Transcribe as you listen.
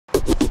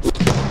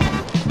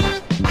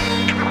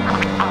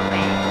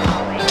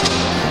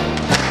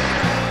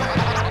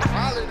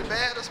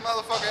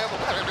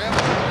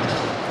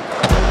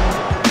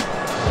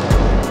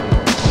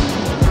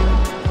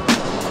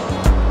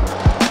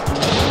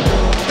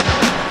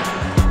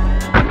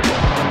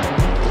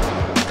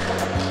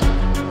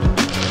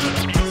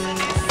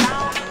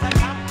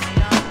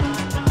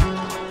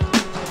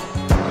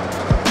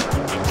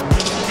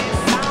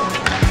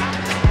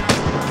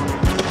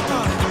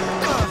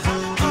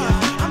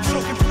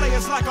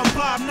like I'm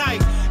Bob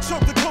Knight.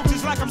 Choke the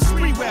coaches like I'm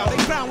Spreewell.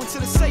 They bowing to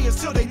the sayers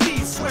till they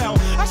knees swell.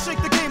 I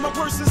shake the game up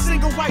worse than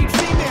single white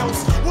females.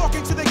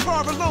 Walking to their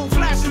car alone,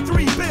 flashing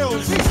 3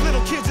 bills. These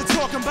little kids are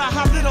talking about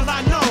how little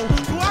I know.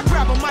 Boy, I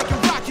grab a mic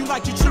and rock you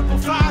like you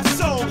 555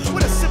 soul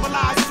with a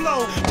civilized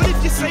flow. But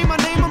if you say my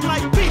name, I'm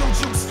like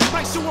Beetlejuice.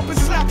 Might show up and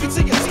slap you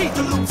till your teeth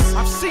are loose.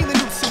 I've seen the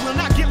news, so will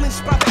not get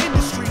lynched by the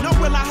industry. Nor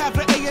will I have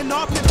an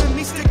A&R pimping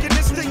me, sticking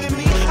this thing in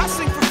me. I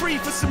sing for free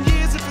for some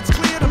years if it's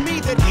clear to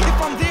me that if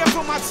I'm there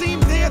for my team,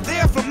 they're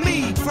there for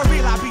me. For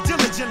real, I be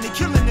diligently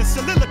killing the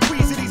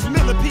soliloquies of these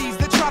millipedes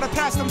that try to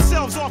pass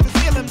themselves off as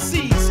ill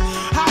MCs.